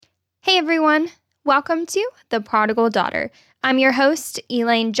Hey everyone, welcome to The Prodigal Daughter. I'm your host,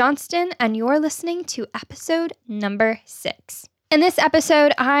 Elaine Johnston, and you're listening to episode number 6. In this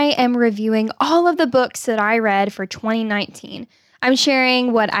episode, I am reviewing all of the books that I read for 2019. I'm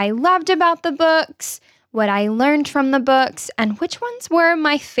sharing what I loved about the books, what I learned from the books, and which ones were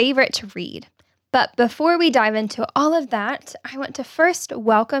my favorite to read. But before we dive into all of that, I want to first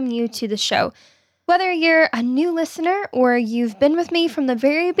welcome you to the show. Whether you're a new listener or you've been with me from the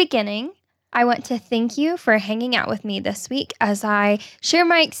very beginning, I want to thank you for hanging out with me this week as I share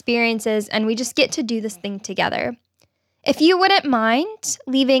my experiences and we just get to do this thing together. If you wouldn't mind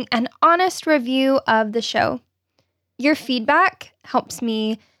leaving an honest review of the show, your feedback helps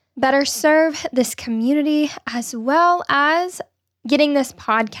me better serve this community as well as getting this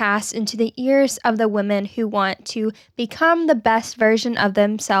podcast into the ears of the women who want to become the best version of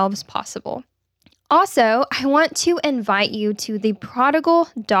themselves possible. Also, I want to invite you to the Prodigal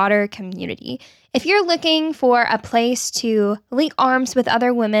Daughter community. If you're looking for a place to link arms with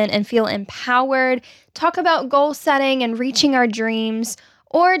other women and feel empowered, talk about goal setting and reaching our dreams,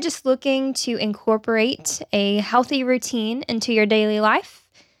 or just looking to incorporate a healthy routine into your daily life,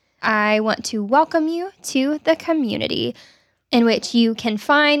 I want to welcome you to the community, in which you can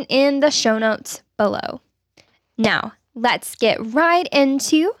find in the show notes below. Now, let's get right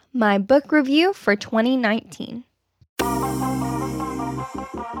into my book review for 2019.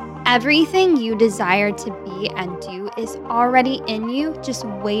 Everything you desire to be and do is already in you, just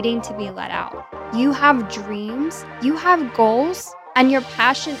waiting to be let out. You have dreams, you have goals, and your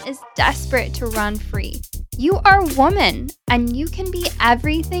passion is desperate to run free. You are a woman, and you can be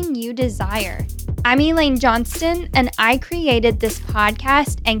everything you desire. I'm Elaine Johnston, and I created this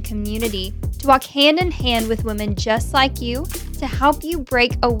podcast and community to walk hand in hand with women just like you to help you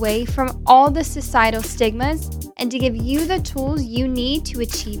break away from all the societal stigmas and to give you the tools you need to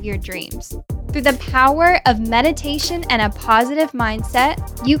achieve your dreams. Through the power of meditation and a positive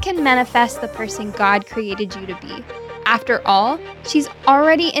mindset, you can manifest the person God created you to be. After all, she's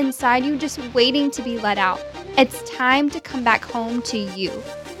already inside you, just waiting to be let out. It's time to come back home to you.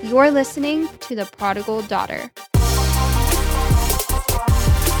 You're listening to The Prodigal Daughter.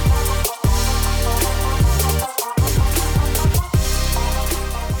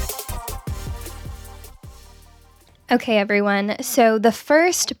 Okay, everyone. So the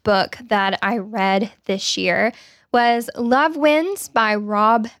first book that I read this year was Love Wins by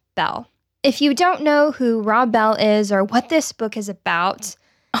Rob Bell. If you don't know who Rob Bell is or what this book is about,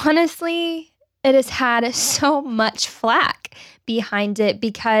 honestly, it has had so much flack behind it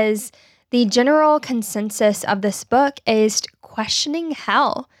because the general consensus of this book is questioning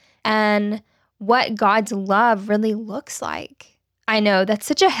hell and what God's love really looks like. I know that's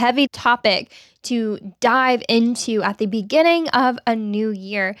such a heavy topic to dive into at the beginning of a new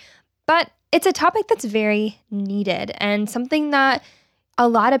year, but it's a topic that's very needed and something that a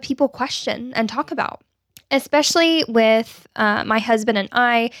lot of people question and talk about, especially with my husband and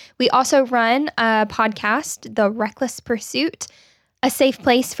I. We also run a podcast, The Reckless Pursuit, a safe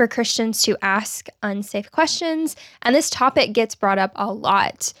place for Christians to ask unsafe questions. And this topic gets brought up a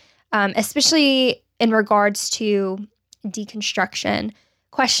lot, especially in regards to deconstruction,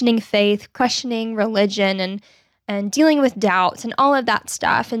 questioning faith, questioning religion, and dealing with doubts and all of that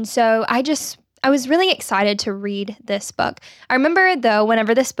stuff. And so I was really excited to read this book. I remember, though,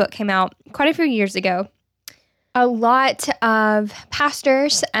 whenever this book came out quite a few years ago, a lot of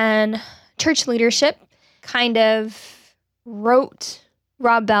pastors and church leadership kind of wrote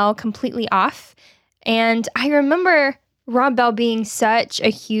Rob Bell completely off. And I remember Rob Bell being such a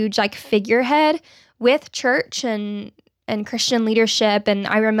huge figurehead with church and Christian leadership. And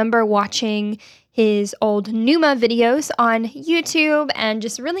I remember watching his old Numa videos on YouTube and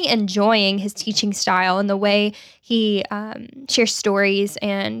just really enjoying his teaching style and the way he shares stories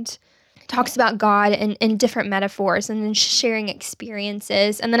and talks about God in different metaphors and then sharing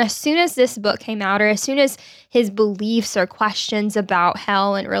experiences. And then as soon as this book came out, or as soon as his beliefs or questions about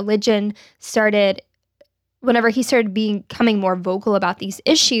hell and religion whenever he started becoming more vocal about these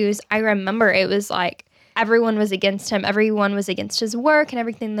issues, I remember it was like everyone was against him. Everyone was against his work and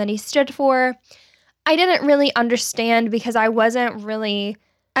everything that he stood for. I didn't really understand because I didn't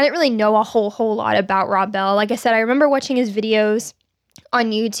really know a whole lot about Rob Bell. Like I said, I remember watching his videos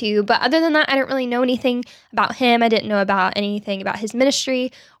on YouTube, but other than that, I didn't really know anything about him. I didn't know about anything about his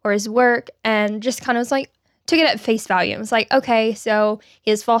ministry or his work, and just kind of was like, took it at face value. It was like, okay, so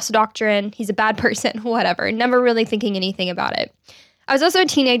he has false doctrine, he's a bad person, whatever. Never really thinking anything about it. I was also a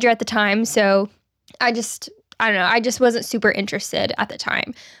teenager at the time, so I just wasn't super interested at the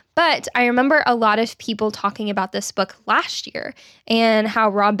time. But I remember a lot of people talking about this book last year and how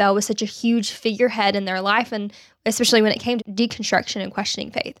Rob Bell was such a huge figurehead in their life, and especially when it came to deconstruction and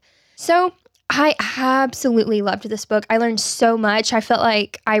questioning faith. So I absolutely loved this book. I learned so much. I felt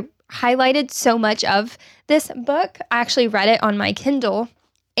like I highlighted so much of this book. I actually read it on my Kindle,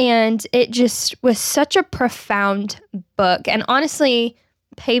 and it just was such a profound book, and honestly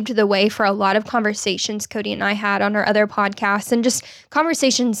paved the way for a lot of conversations Cody and I had on our other podcasts, and just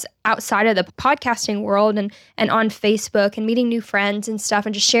conversations outside of the podcasting world and on Facebook, and meeting new friends and stuff,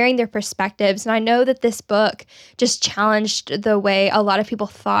 and just sharing their perspectives. And I know that this book just challenged the way a lot of people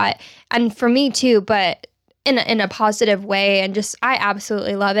thought, and for me too, but in a positive way. And just, I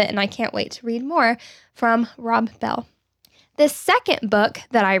absolutely love it, and I can't wait to read more from Rob Bell. The second book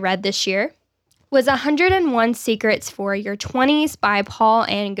that I read this year was 101 Secrets for Your 20s by Paul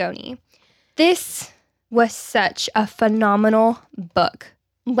Angoni. This was such a phenomenal book.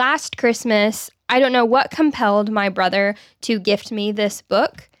 Last Christmas, I don't know what compelled my brother to gift me this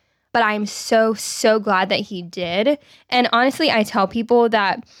book, but I'm so glad that he did. And honestly, I tell people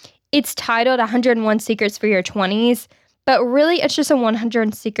that it's titled 101 Secrets for Your 20s, but really it's just a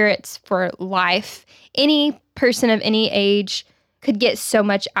 100 secrets for life. Any person of any age could get so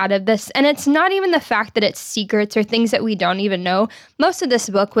much out of this. And it's not even the fact that it's secrets or things that we don't even know. Most of this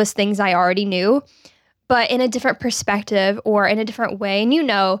book was things I already knew, but in a different perspective or in a different way. And you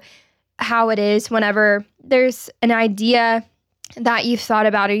know how it is whenever there's an idea that you've thought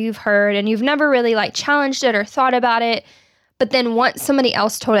about or you've heard and you've never really challenged it or thought about it. But then once somebody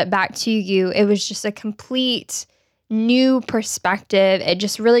else told it back to you, it was just a complete new perspective. It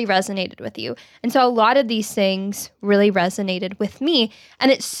just really resonated with you. And so a lot of these things really resonated with me.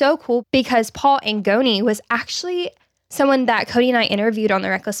 And it's so cool because Paul Angoni was actually someone that Cody and I interviewed on The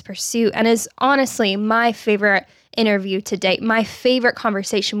Reckless Pursuit, and is honestly my favorite interview to date, my favorite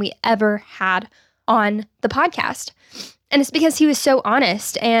conversation we ever had on the podcast. And it's because he was so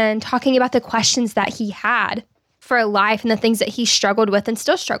honest and talking about the questions that he had for life and the things that he struggled with and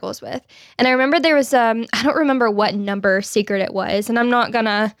still struggles with. And I remember there was, I don't remember what number secret it was, and I'm not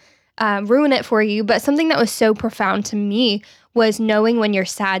gonna ruin it for you, but something that was so profound to me was knowing when your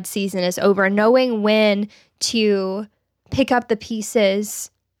sad season is over, knowing when to pick up the pieces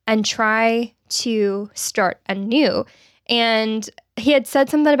and try to start anew. And he had said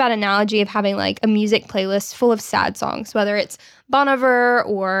something about an analogy of having a music playlist full of sad songs, whether it's Bon Iver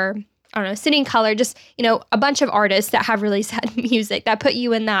or I don't know, Sitting Color, just, a bunch of artists that have really sad music that put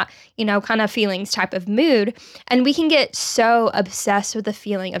you in that, kind of feelings type of mood. And we can get so obsessed with the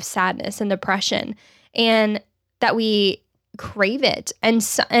feeling of sadness and depression, and that we crave it. And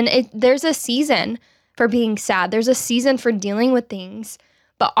there's a season for being sad. There's a season for dealing with things,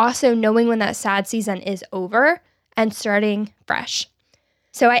 but also knowing when that sad season is over and starting fresh.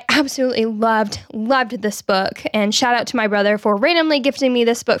 So I absolutely loved this book, and shout out to my brother for randomly gifting me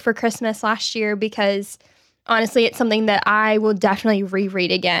this book for Christmas last year, because honestly, it's something that I will definitely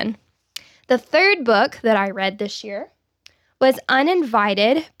reread again. The third book that I read this year was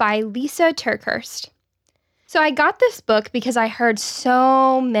Uninvited by Lysa TerKeurst. So I got this book because I heard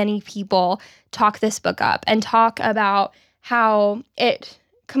so many people talk this book up and talk about how it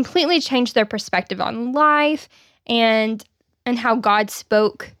completely changed their perspective on life and how God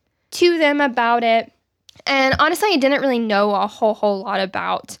spoke to them about it. And honestly, I didn't really know a whole lot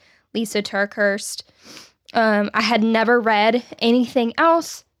about Lysa TerKeurst. I had never read anything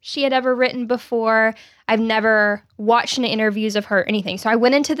else she had ever written before. I've never watched any interviews of her or anything. So I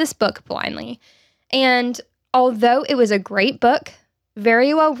went into this book blindly. And although it was a great book,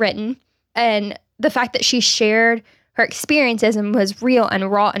 very well written, and the fact that she shared her experiences and was real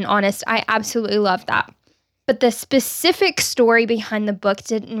and raw and honest, I absolutely loved that. But the specific story behind the book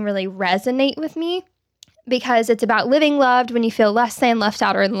didn't really resonate with me, because it's about living loved when you feel less than, left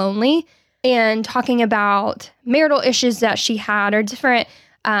out, or lonely, and talking about marital issues that she had, or different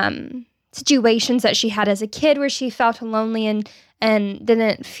situations that she had as a kid where she felt lonely and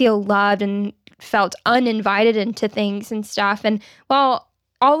didn't feel loved and felt uninvited into things and stuff. And while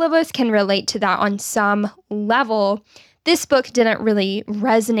all of us can relate to that on some level, this book didn't really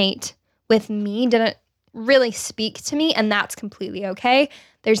resonate with me, didn't really speak to me, and that's completely okay.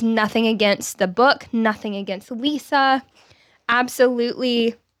 There's nothing against the book, nothing against Lysa.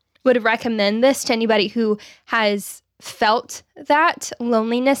 Absolutely would recommend this to anybody who has felt that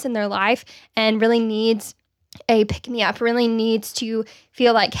loneliness in their life and really needs a pick-me-up, really needs to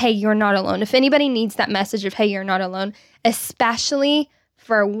feel like, hey, you're not alone. If anybody needs that message of, hey, you're not alone, especially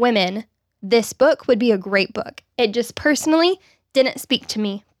for women, this book would be a great book. It just personally didn't speak to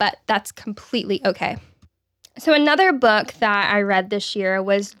me, but that's completely okay. So another book that I read this year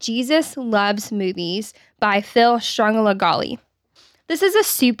was Jesus Loves Movies by Phil Strongalagali. This is a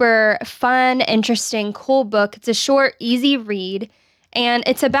super fun, interesting, cool book. It's a short, easy read, and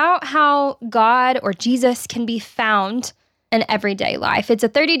it's about how God or Jesus can be found in everyday life. It's a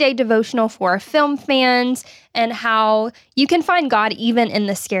 30-day devotional for film fans and how you can find God even in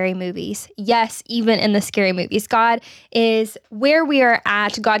the scary movies. Yes, even in the scary movies. God is where we are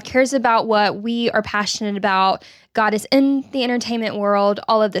at. God cares about what we are passionate about. God is in the entertainment world,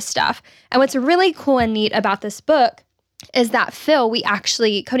 all of this stuff. And what's really cool and neat about this book is that Cody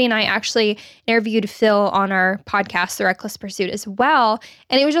and I actually interviewed Phil on our podcast, The Reckless Pursuit, as well.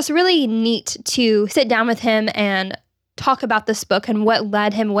 And it was just really neat to sit down with him and talk about this book and what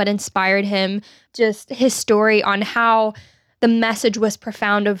led him, what inspired him, just his story on how the message was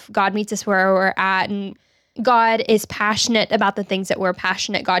profound of God meets us where we're at. And God is passionate about the things that we're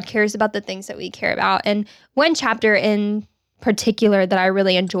passionate. God cares about the things that we care about. And one chapter in particular that I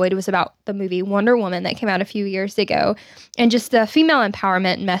really enjoyed was about the movie Wonder Woman that came out a few years ago and just the female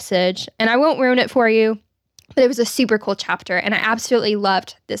empowerment message. And I won't ruin it for you, but it was a super cool chapter and I absolutely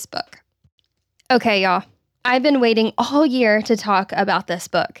loved this book. Okay, y'all. I've been waiting all year to talk about this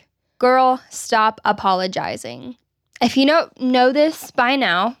book. Girl, Stop Apologizing. If you don't know this by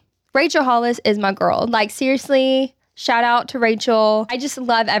now, Rachel Hollis is my girl. Like, seriously, shout out to Rachel. I just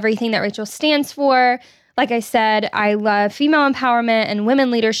love everything that Rachel stands for. Like I said, I love female empowerment and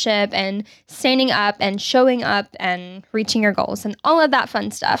women leadership and standing up and showing up and reaching your goals and all of that fun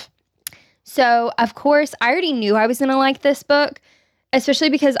stuff. So, of course, I already knew I was going to like this book, especially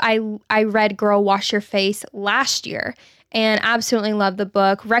because I read Girl, Wash Your Face last year and absolutely loved the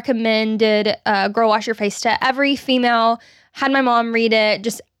book. Recommended Girl, Wash Your Face to every female. Had my mom read it.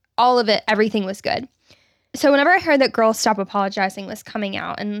 Just all of it. Everything was good. So whenever I heard that Girl, Stop Apologizing was coming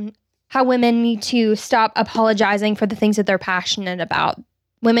out and how women need to stop apologizing for the things that they're passionate about.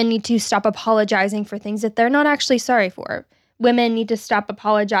 Women need to stop apologizing for things that they're not actually sorry for. Women need to stop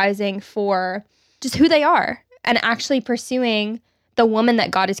apologizing for just who they are and actually pursuing the woman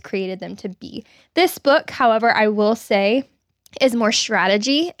that God has created them to be. This book, however, I will say, is more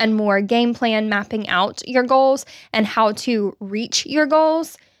strategy and more game plan mapping out your goals and how to reach your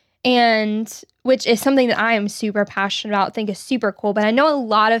goals, and which is something that I am super passionate about, think is super cool. But I know a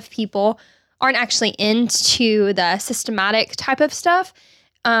lot of people aren't actually into the systematic type of stuff.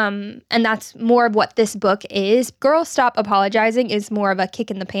 And that's more of what this book is. Girl, Stop Apologizing is more of a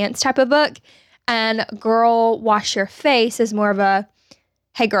kick in the pants type of book. And Girl, Wash Your Face is more of a,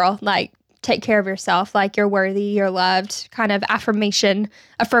 hey girl, like, take care of yourself, like you're worthy, you're loved, kind of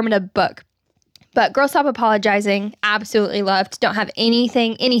affirmative book. But Girl, Stop Apologizing, absolutely loved. Don't have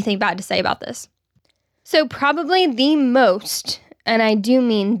anything bad to say about this. So probably the most, and I do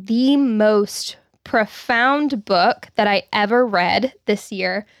mean the most profound book that I ever read this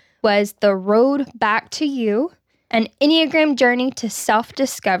year was The Road Back to You, An Enneagram Journey to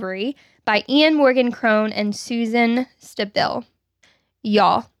Self-Discovery by Ian Morgan Cron and Susan Stabile.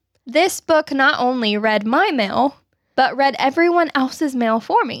 Y'all, this book not only read my mail, but read everyone else's mail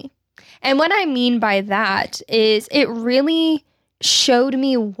for me. And what I mean by that is it really showed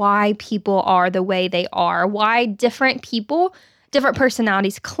me why people are the way they are, why different people, different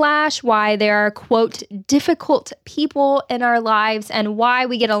personalities clash, why there are, quote, difficult people in our lives, and why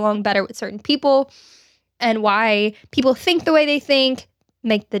we get along better with certain people, and why people think the way they think,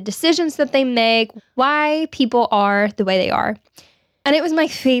 make the decisions that they make, why people are the way they are. And it was my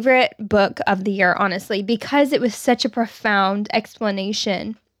favorite book of the year, honestly, because it was such a profound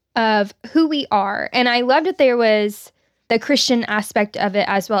explanation of who we are. And I loved that there was the Christian aspect of it,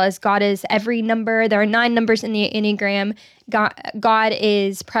 as well as God is every number. There are 9 numbers in the Enneagram. God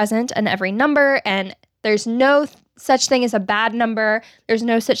is present in every number, and there's no such thing as a bad number. There's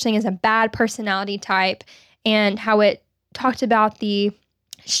no such thing as a bad personality type, and how it talked about the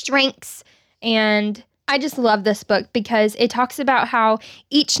strengths. And I just love this book because it talks about how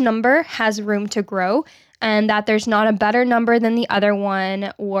each number has room to grow, and that there's not a better number than the other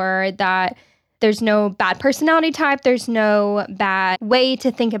one, or that there's no bad personality type. There's no bad way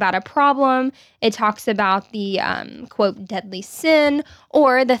to think about a problem. It talks about the, quote, deadly sin,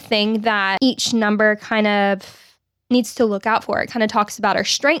 or the thing that each number kind of needs to look out for. It kind of talks about our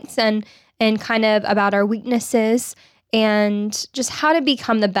strengths and kind of about our weaknesses, and just how to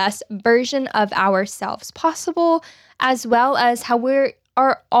become the best version of ourselves possible, as well as how we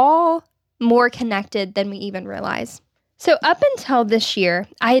are all more connected than we even realize. So up until this year,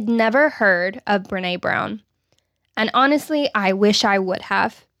 I had never heard of Brené Brown. And honestly, I wish I would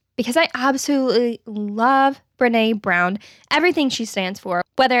have, because I absolutely love Brené Brown, everything she stands for,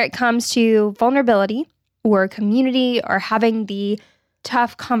 whether it comes to vulnerability, or community or having the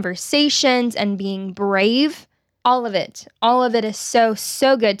tough conversations and being brave. All of it is so,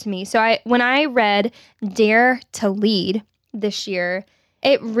 so good to me. So when I read Dare to Lead this year,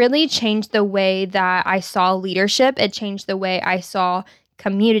 it really changed the way that I saw leadership. It changed the way I saw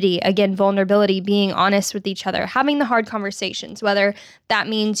community. Again, vulnerability, being honest with each other, having the hard conversations, whether that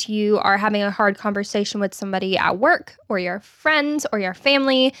means you are having a hard conversation with somebody at work or your friends or your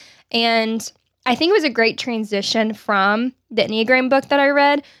family. And I think it was a great transition from the Enneagram book that I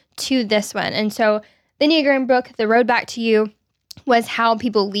read to this one. And so the Enneagram book, The Road Back to You, was how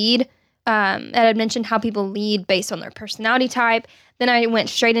people lead. And I mentioned how people lead based on their personality type. Then I went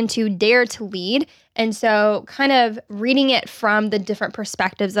straight into Dare to Lead. And so kind of reading it from the different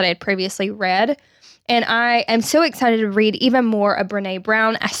perspectives that I had previously read. And I am so excited to read even more of Brené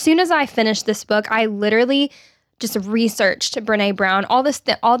Brown. As soon as I finished this book, I literally just researched Brené Brown, all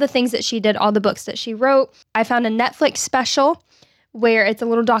the things that she did, all the books that she wrote. I found a Netflix special where it's a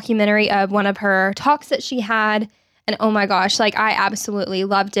little documentary of one of her talks that she had. And oh my gosh, like I absolutely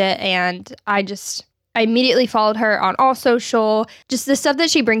loved it. And I immediately followed her on all social, just the stuff that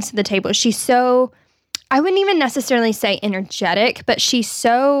she brings to the table. She's so, I wouldn't even necessarily say energetic, but she's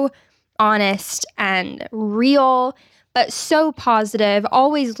so honest and real, but so positive,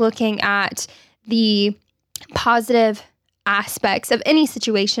 always looking at the positive aspects of any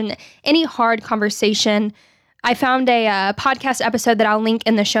situation, any hard conversation. I found a podcast episode that I'll link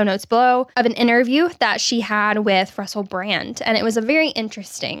in the show notes below of an interview that she had with Russell Brand. And it was a very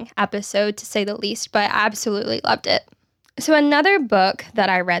interesting episode, to say the least, but I absolutely loved it. So another book that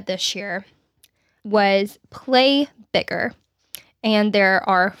I read this year was Play Bigger. And there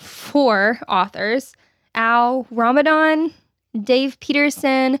are 4 authors: Al Ramadan, Dave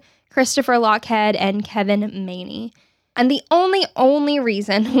Peterson, Christopher Lochhead, and Kevin Maney. And the only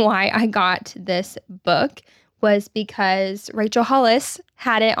reason why I got this book was because Rachel Hollis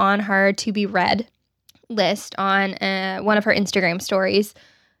had it on her to be read list on one of her Instagram stories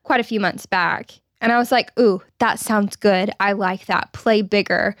quite a few months back. And I was like, ooh, that sounds good. I like that. Play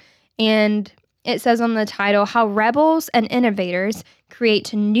Bigger. And it says on the title, How Rebels and Innovators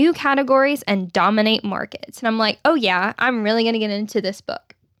Create New Categories and Dominate Markets. And I'm like, oh yeah, I'm really going to get into this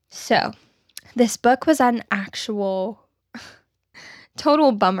book. So this book was an actual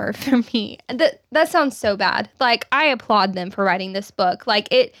total bummer for me. That sounds so bad. Like, I applaud them for writing this book. Like,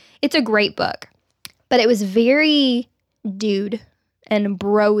 it's a great book, but it was very dude and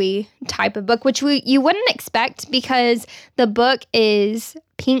bro-y type of book, which you wouldn't expect because the book is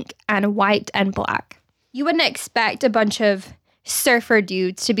pink and white and black. You wouldn't expect a bunch of surfer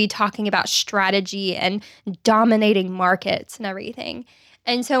dudes to be talking about strategy and dominating markets and everything.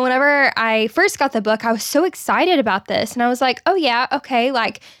 And so whenever I first got the book, I was so excited about this. And I was like, oh yeah, okay,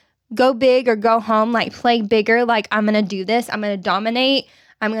 like go big or go home, like play bigger. Like I'm going to do this. I'm going to dominate.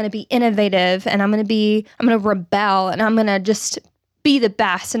 I'm going to be innovative and I'm going to rebel and I'm going to just be the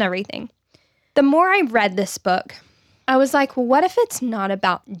best and everything. The more I read this book, I was like, well, what if it's not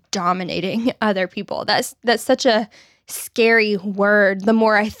about dominating other people? That's such a scary word. The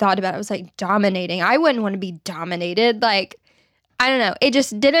more I thought about it, I was like, dominating. I wouldn't want to be dominated. Like, I don't know. It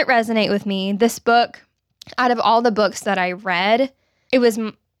just didn't resonate with me. This book, out of all the books that I read, it was,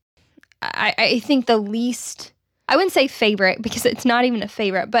 I think, the least, I wouldn't say favorite because it's not even a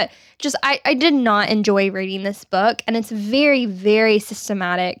favorite, but just I did not enjoy reading this book. And it's very, very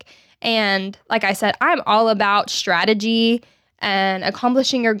systematic. And like I said, I'm all about strategy and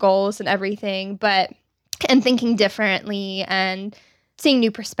accomplishing your goals and everything, and thinking differently and seeing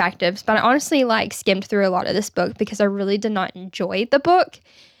new perspectives. But I honestly skimmed through a lot of this book because I really did not enjoy the book.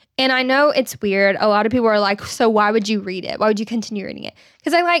 And I know it's weird. A lot of people are like, so why would you read it? Why would you continue reading it?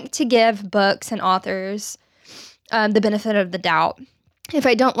 Because I like to give books and authors the benefit of the doubt. If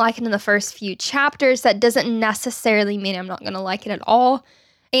I don't like it in the first few chapters, that doesn't necessarily mean I'm not going to like it at all.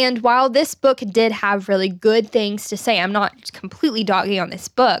 And while this book did have really good things to say, I'm not completely dogging on this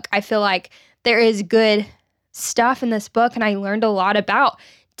book. I feel like there is good stuff in this book, and I learned a lot about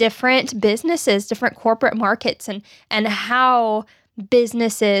different businesses, different corporate markets, and how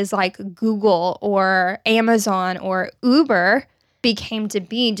businesses like Google or Amazon or Uber became to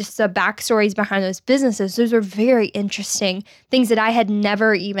be, just the backstories behind those businesses. Those are very interesting things that I had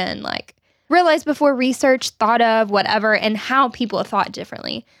never even realized before, research, thought of, whatever, and how people thought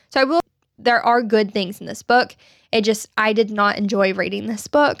differently. So there are good things in this book. I did not enjoy reading this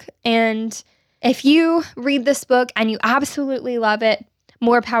book. And if you read this book and you absolutely love it,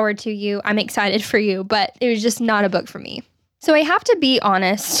 more power to you. I'm excited for you, but it was just not a book for me. So I have to be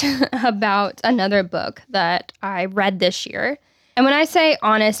honest about another book that I read this year. And when I say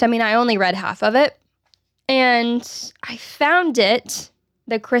honest, I mean I only read half of it. And I found it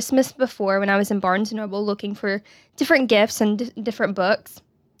the Christmas before when I was in Barnes & Noble looking for different gifts and different books.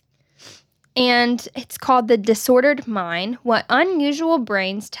 And it's called The Disordered Mind, What Unusual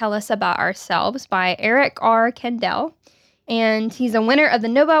Brains Tell Us About Ourselves by Eric R. Kandel. And he's a winner of the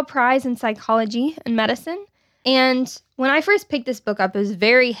Nobel Prize in Psychology and Medicine. And when I first picked this book up, it was a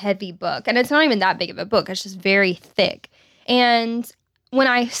very heavy book. And it's not even that big of a book. It's just very thick. And when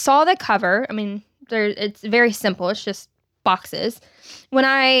I saw the cover, it's very simple. It's just boxes. When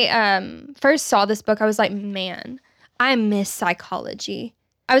I first saw this book, I was like, man, I miss psychology.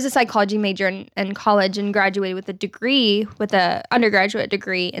 I was a psychology major in college and graduated with an undergraduate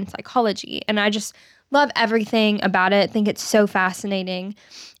degree in psychology. And I just love everything about it. I think it's so fascinating.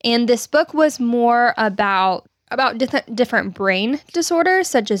 And this book was more about different brain disorders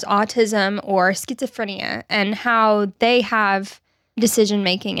such as autism or schizophrenia and how they have decision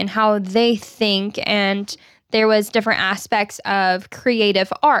making and how they think. And there was different aspects of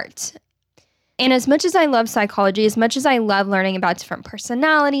creative art. And as much as I love psychology, as much as I love learning about different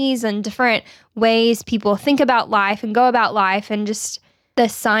personalities and different ways people think about life and go about life and just the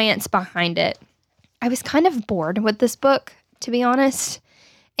science behind it, I was kind of bored with this book, to be honest.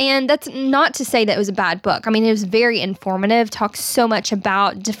 And that's not to say that it was a bad book. It was very informative, talks so much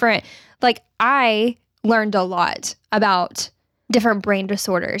about I learned a lot about different brain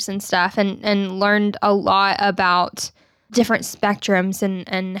disorders and stuff and learned a lot about different spectrums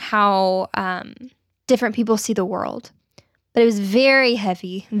and how different people see the world. But it was very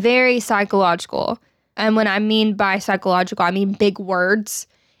heavy, very psychological. And when I mean by psychological, I mean big words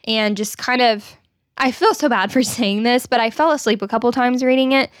and just kind of, I feel so bad for saying this, but I fell asleep a couple times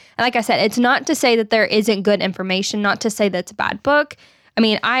reading it. And like I said, it's not to say that there isn't good information, not to say that it's a bad book.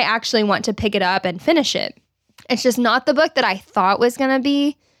 I actually want to pick it up and finish it. It's just not the book that I thought was going to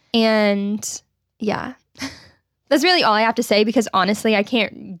be. And yeah. That's really all I have to say because honestly, I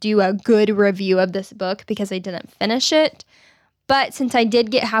can't do a good review of this book because I didn't finish it. But since I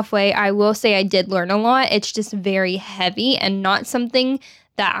did get halfway, I will say I did learn a lot. It's just very heavy and not something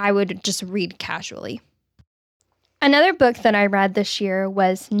that I would just read casually. Another book that I read this year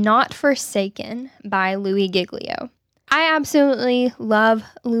was Not Forsaken by Louis Giglio. I absolutely love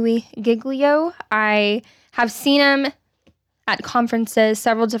Louis Giglio. I have seen him at conferences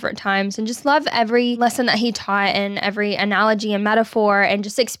several different times and just love every lesson that he taught and every analogy and metaphor and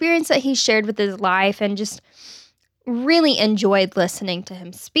just experience that he shared with his life and just really enjoyed listening to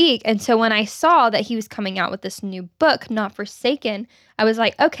him speak. And so when I saw that he was coming out with this new book, Not Forsaken, I was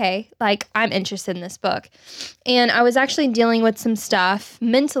like, okay, I'm interested in this book. And I was actually dealing with some stuff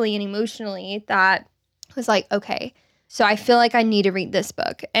mentally and emotionally that was like, okay, so I feel like I need to read this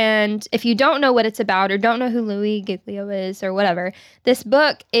book. And if you don't know what it's about or don't know who Louis Giglio is or whatever, this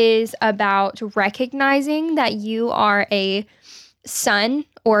book is about recognizing that you are a son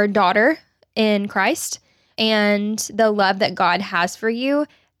or a daughter in Christ and the love that God has for you,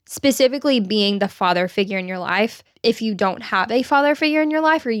 specifically being the father figure in your life. If you don't have a father figure in your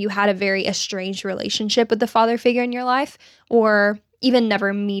life or you had a very estranged relationship with the father figure in your life or even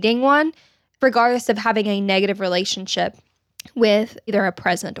never meeting one, regardless of having a negative relationship with either a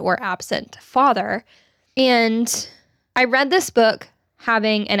present or absent father. And I read this book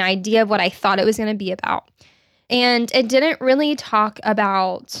having an idea of what I thought it was going to be about. And it didn't really talk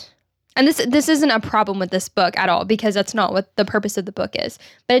about, and this isn't a problem with this book at all because that's not what the purpose of the book is,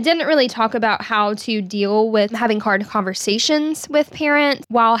 but it didn't really talk about how to deal with having hard conversations with parents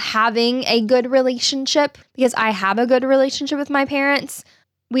while having a good relationship, because I have a good relationship with my parents.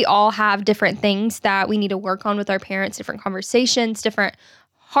 We all have different things that we need to work on with our parents, different conversations, different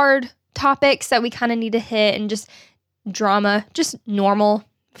hard topics that we kind of need to hit, and just drama, just normal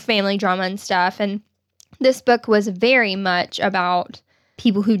family drama and stuff. And this book was very much about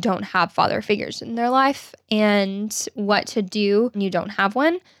people who don't have father figures in their life and what to do when you don't have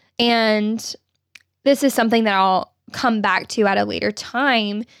one. And this is something that I'll come back to at a later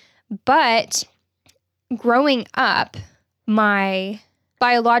time. But growing up, my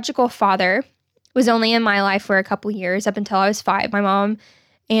biological father was only in my life for a couple years up until I was 5. My mom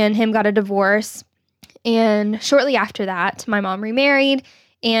and him got a divorce. And shortly after that, my mom remarried.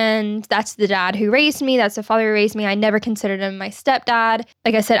 And that's the dad who raised me. That's the father who raised me. I never considered him my stepdad.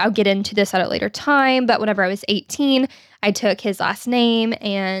 Like I said, I'll get into this at a later time. But whenever I was 18, I took his last name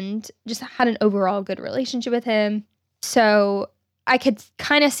and just had an overall good relationship with him. So I could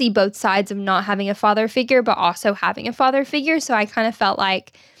kind of see both sides of not having a father figure, but also having a father figure. So I kind of felt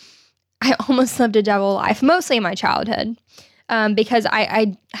like I almost lived a double life, mostly in my childhood, because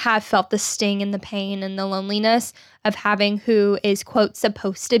I have felt the sting and the pain and the loneliness of having who is, quote,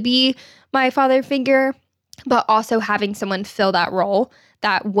 supposed to be my father figure but also having someone fill that role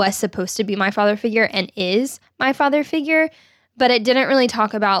that was supposed to be my father figure and is my father figure. But it didn't really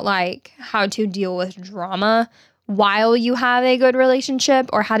talk about like how to deal with drama while you have a good relationship,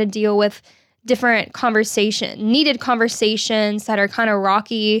 or how to deal with different needed conversations that are kind of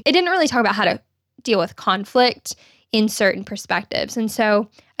rocky. It didn't really talk about how to deal with conflict in certain perspectives. And so,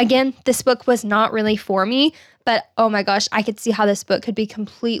 again, this book was not really for me, but oh my gosh, I could see how this book could be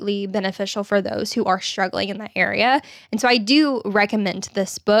completely beneficial for those who are struggling in that area. And so I do recommend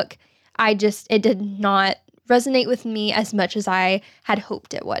this book. It did not resonate with me as much as I had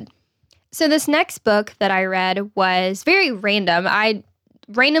hoped it would. So this next book that I read was very random. I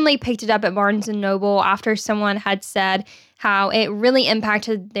randomly picked it up at Barnes & Noble after someone had said how it really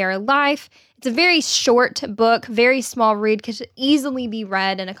impacted their life. It's a very short book, very small read, could easily be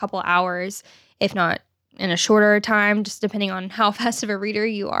read in a couple hours, if not in a shorter time, just depending on how fast of a reader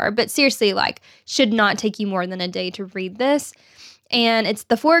you are. But seriously, like, should not take you more than a day to read this. And it's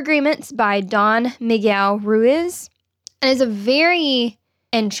The Four Agreements by Don Miguel Ruiz. And it's a very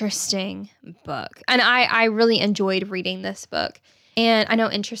interesting book. And I really enjoyed reading this book. And I know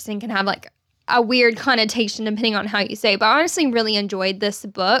interesting can have like a weird connotation depending on how you say it, but I honestly really enjoyed this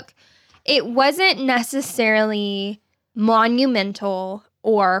book. It wasn't necessarily monumental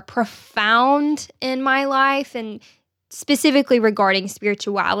or profound in my life, and specifically regarding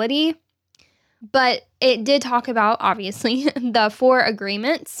spirituality, but it did talk about, obviously, the four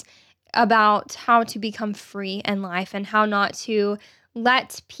agreements about how to become free in life and how not to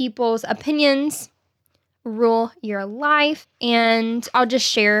let people's opinions rule your life. And I'll just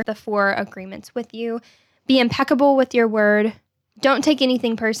share the four agreements with you. Be impeccable with your word. Don't take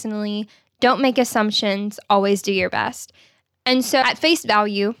anything personally. Don't make assumptions. Always do your best. And so at face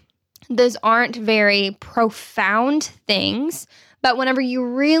value, those aren't very profound things. But whenever you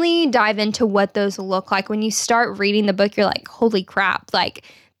really dive into what those look like, when you start reading the book, you're like, holy crap, like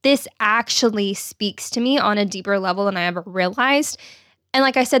this actually speaks to me on a deeper level than I ever realized. And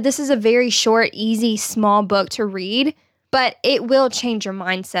like I said, this is a very short, easy, small book to read, but it will change your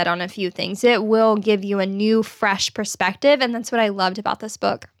mindset on a few things. It will give you a new, fresh perspective, and that's what I loved about this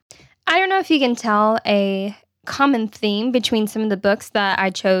book. I don't know if you can tell a common theme between some of the books that I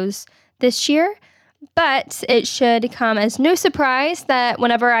chose this year, but it should come as no surprise that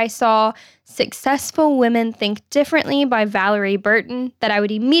whenever I saw Successful Women Think Differently by Valerie Burton, that I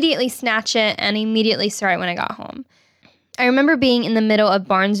would immediately snatch it and immediately start it when I got home. I remember being in the middle of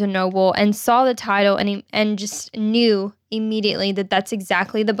Barnes & Noble and saw the title and just knew immediately that that's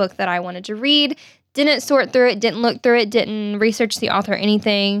exactly the book that I wanted to read. Didn't sort through it, didn't look through it, didn't research the author or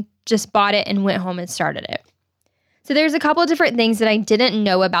anything, just bought it and went home and started it. So there's a couple of different things that I didn't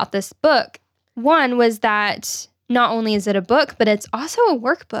know about this book. One was that not only is it a book, but it's also a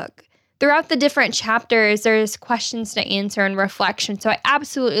workbook. Throughout the different chapters, there's questions to answer and reflection. So I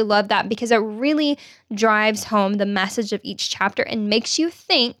absolutely love that because it really drives home the message of each chapter and makes you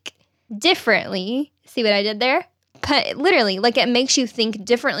think differently. See what I did there? But literally, like, it makes you think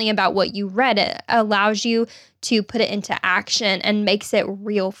differently about what you read. It allows you to put it into action and makes it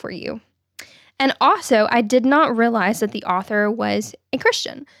real for you. And also, I did not realize that the author was a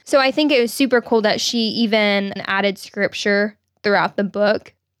Christian. So I think it was super cool that she even added scripture throughout the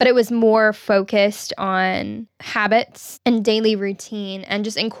book, but it was more focused on habits and daily routine and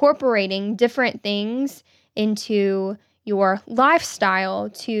just incorporating different things into your lifestyle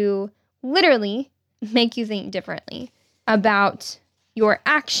to literally make you think differently about your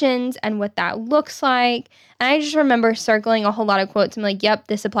actions and what that looks like. And I just remember circling a whole lot of quotes. I'm like, yep,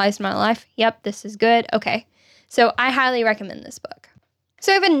 this applies to my life. Yep, this is good. Okay. So I highly recommend this book.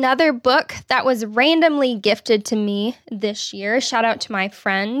 So I have another book that was randomly gifted to me this year. Shout out to my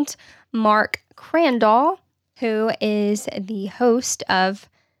friend, Mark Crandall, who is the host of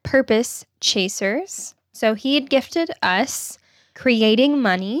Purpose Chasers. So he had gifted us Creating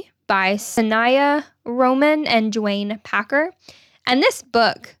Money by Sanaya Roman and Dwayne Packer. And this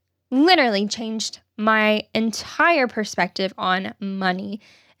book literally changed my entire perspective on money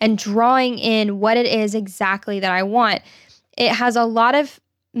and drawing in what it is exactly that I want. It has a lot of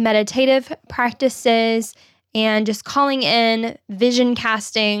meditative practices and just calling in, vision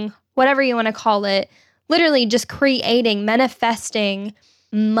casting, whatever you want to call it, literally just creating, manifesting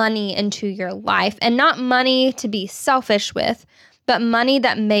money into your life, and not money to be selfish with, but money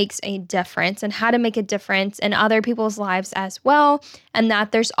that makes a difference and how to make a difference in other people's lives as well. And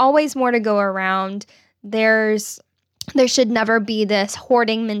that there's always more to go around. There should never be this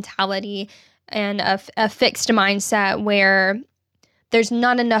hoarding mentality and a fixed mindset where there's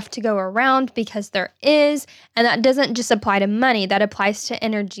not enough to go around because there is. And that doesn't just apply to money, that applies to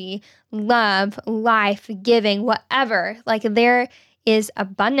energy, love, life, giving, whatever. Like there is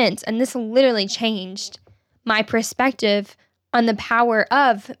abundance. And this literally changed my perspective on the power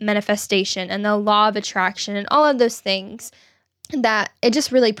of manifestation and the law of attraction and all of those things, that it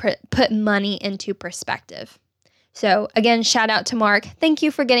just really put money into perspective. So again, shout out to Mark. Thank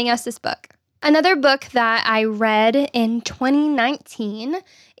you for getting us this book. Another book that I read in 2019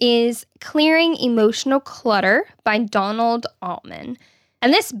 is Clearing Emotional Clutter by Donald Altman.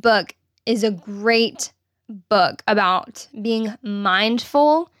 And this book is a great book about being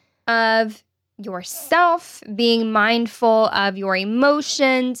mindful of yourself, being mindful of your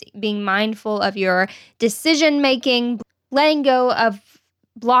emotions, being mindful of your decision making, letting go of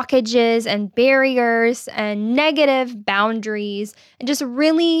blockages and barriers and negative boundaries, and just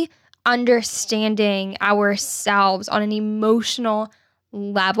really understanding ourselves on an emotional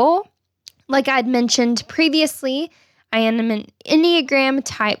level. Like I'd mentioned previously, I am an Enneagram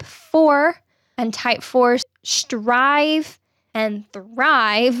type 4, and type 4s strive and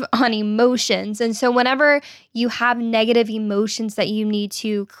thrive on emotions. And so whenever you have negative emotions that you need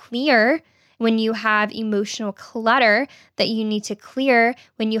to clear, when you have emotional clutter that you need to clear,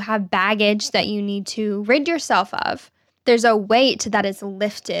 when you have baggage that you need to rid yourself of, there's a weight that is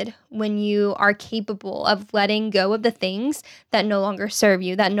lifted when you are capable of letting go of the things that no longer serve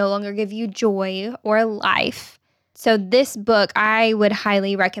you, that no longer give you joy or life. So this book, I would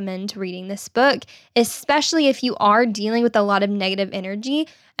highly recommend reading this book, especially if you are dealing with a lot of negative energy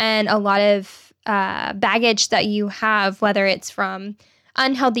and a lot of baggage that you have, whether it's from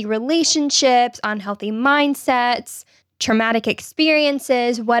unhealthy relationships, unhealthy mindsets, traumatic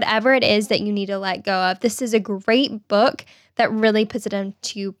experiences, whatever it is that you need to let go of. This is a great book that really puts it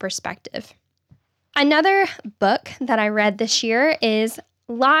into perspective. Another book that I read this year is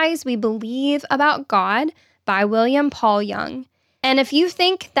Lies We Believe About God by William Paul Young. And if you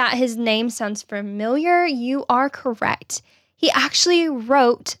think that his name sounds familiar, you are correct. He actually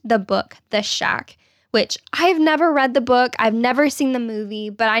wrote the book, The Shack, which I've never read the book, I've never seen the movie,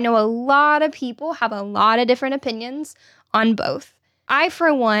 but I know a lot of people have a lot of different opinions on both. I,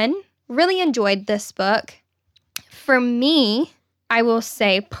 for one, really enjoyed this book. For me, I will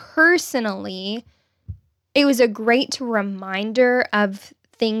say personally, it was a great reminder of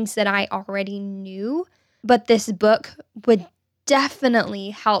things that I already knew, but this book would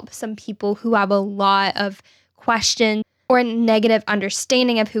definitely help some people who have a lot of questions or negative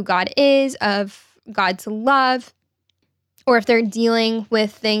understanding of who God is, of God's love, or if they're dealing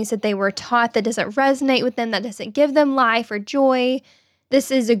with things that they were taught that doesn't resonate with them, that doesn't give them life or joy. This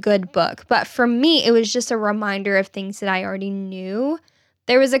is a good book. But for me, it was just a reminder of things that I already knew.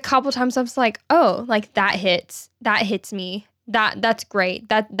 There was a couple times I was like, oh, like that hits me. That's great.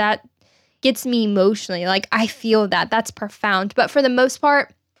 That gets me emotionally. Like I feel that. That's profound. But for the most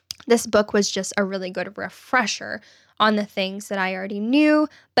part, this book was just a really good refresher on the things that I already knew,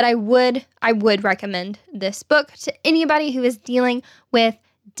 but I would recommend this book to anybody who is dealing with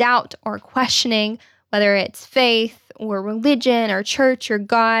doubt or questioning, whether it's faith or religion or church or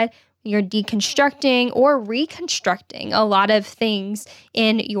God. You're deconstructing or reconstructing a lot of things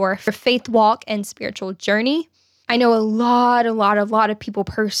in your faith walk and spiritual journey. I know a lot of people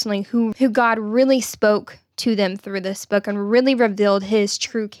personally who God really spoke to them through this book and really revealed his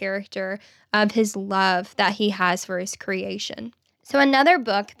true character of his love that he has for his creation. So another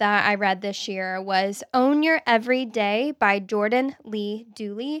book that I read this year was Own Your Everyday by Jordan Lee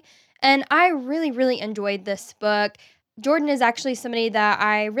Dooley. And I really enjoyed this book. Jordan is actually somebody that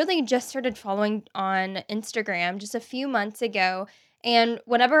I really just started following on Instagram just a few months ago. And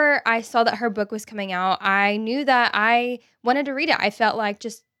whenever I saw that her book was coming out, I knew that I wanted to read it. I felt like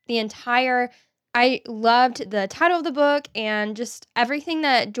just I loved the title of the book, and just everything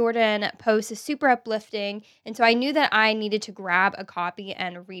that Jordan posts is super uplifting. And so I knew that I needed to grab a copy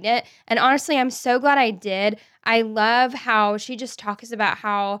and read it. And honestly, I'm so glad I did. I love how she just talks about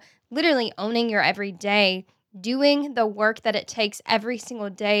how literally owning your everyday, doing the work that it takes every single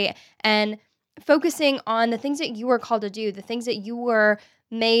day, and focusing on the things that you were called to do, the things that you were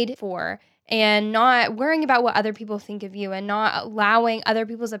made for, and not worrying about what other people think of you and not allowing other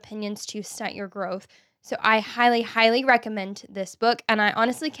people's opinions to stunt your growth. So I highly recommend this book, and I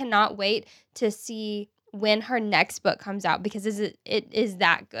honestly cannot wait to see when her next book comes out because it is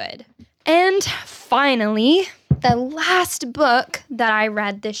that good. And finally, the last book that I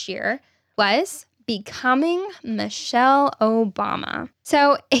read this year was Becoming Michelle Obama.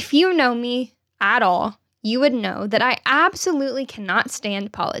 So if you know me at all, you would know that I absolutely cannot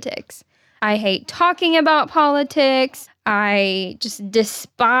stand politics. I hate talking about politics. I just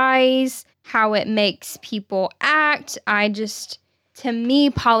despise how it makes people act. To me,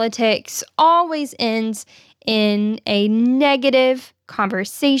 politics always ends in a negative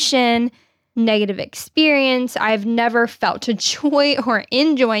conversation, negative experience. I've never felt a joy or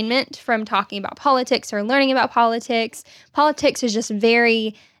enjoyment from talking about politics or learning about politics. Politics is just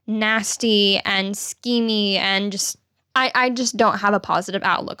very nasty and schemy, and I just don't have a positive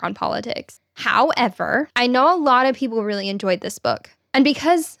outlook on politics. However, I know a lot of people really enjoyed this book. And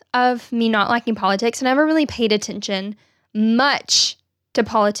because of me not liking politics, I never really paid attention much to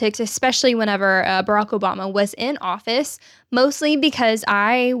politics, especially whenever Barack Obama was in office, mostly because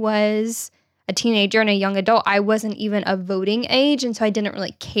I was a teenager and a young adult. I wasn't even of voting age, and so I didn't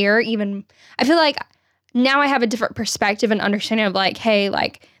really care even. I feel like now I have a different perspective and understanding of like, hey,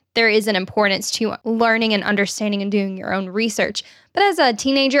 like there is an importance to learning and understanding and doing your own research. But as a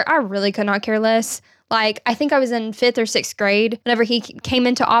teenager, I really could not care less. Like, I think I was in 5th or 6th grade whenever he came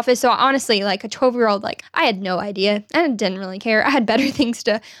into office. So honestly, like a 12-year-old, like I had no idea. I didn't really care. I had better things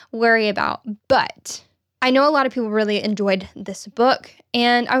to worry about. But I know a lot of people really enjoyed this book.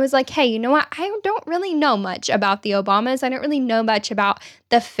 And I was like, hey, you know what? I don't really know much about the Obamas. I don't really know much about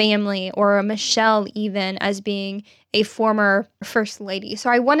the family or Michelle even as being a former first lady. So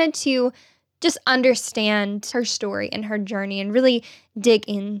I wanted to just understand her story and her journey and really dig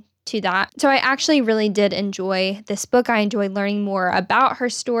into that. So I actually really did enjoy this book. I enjoyed learning more about her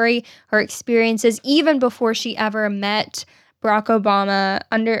story, her experiences, even before she ever met Barack Obama,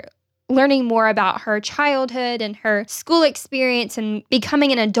 learning more about her childhood and her school experience and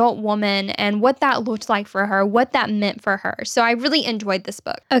becoming an adult woman and what that looked like for her, what that meant for her. So I really enjoyed this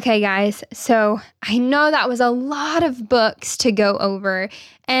book. Okay, guys, so I know that was a lot of books to go over.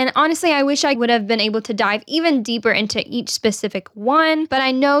 And honestly, I wish I would have been able to dive even deeper into each specific one, but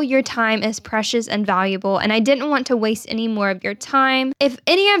I know your time is precious and valuable, and I didn't want to waste any more of your time. If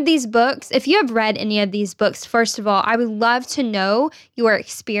you have read any of these books, first of all, I would love to know your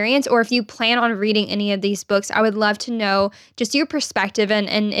experience, or if you plan on reading any of these books, I would love to know just your perspective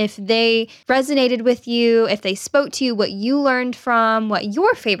and if they resonated with you, if they spoke to you, what you learned from, what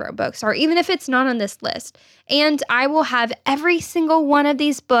your favorite books are, even if it's not on this list. And I will have every single one of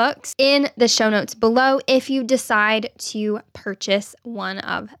these books in the show notes below if you decide to purchase one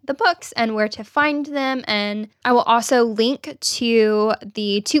of the books and where to find them. And I will also link to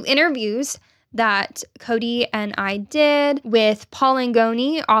the 2 interviews that Cody and I did with Paul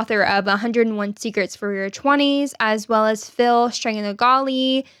Langoni, author of 101 Secrets for Your 20s, as well as Phil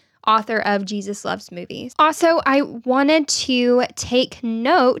Strangagali, author of Jesus Loves Movies. Also, I wanted to take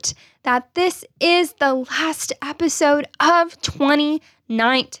note that this is the last episode of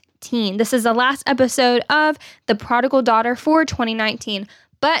 2019. This is the last episode of The Prodigal Daughter for 2019.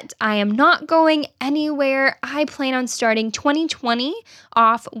 But I am not going anywhere. I plan on starting 2020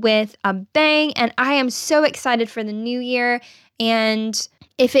 off with a bang, and I am so excited for the new year. And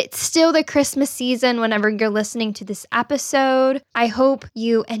if it's still the Christmas season whenever you're listening to this episode, I hope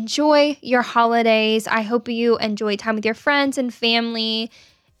you enjoy your holidays. I hope you enjoy time with your friends and family.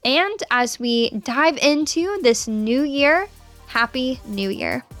 And as we dive into this new year, Happy New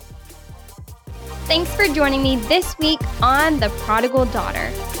Year. Thanks for joining me this week on The Prodigal Daughter.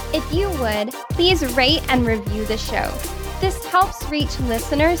 If you would, please rate and review the show. This helps reach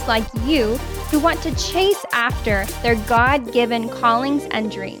listeners like you who want to chase after their God-given callings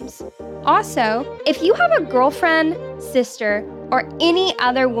and dreams. Also, if you have a girlfriend, sister, or any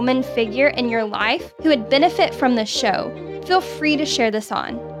other woman figure in your life who would benefit from the show, feel free to share this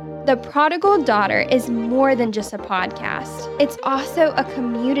on. The Prodigal Daughter is more than just a podcast. It's also a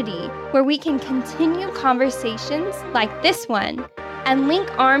community where we can continue conversations like this one and link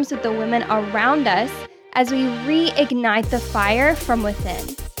arms with the women around us as we reignite the fire from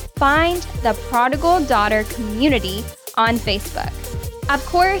within. Find the Prodigal Daughter community on Facebook. Of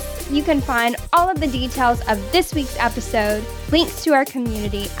course, you can find all of the details of this week's episode, links to our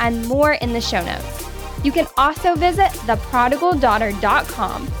community, and more in the show notes. You can also visit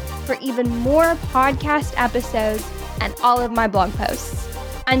theprodigaldaughter.com for even more podcast episodes and all of my blog posts.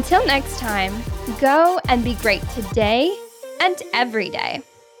 Until next time, go and be great today and every day.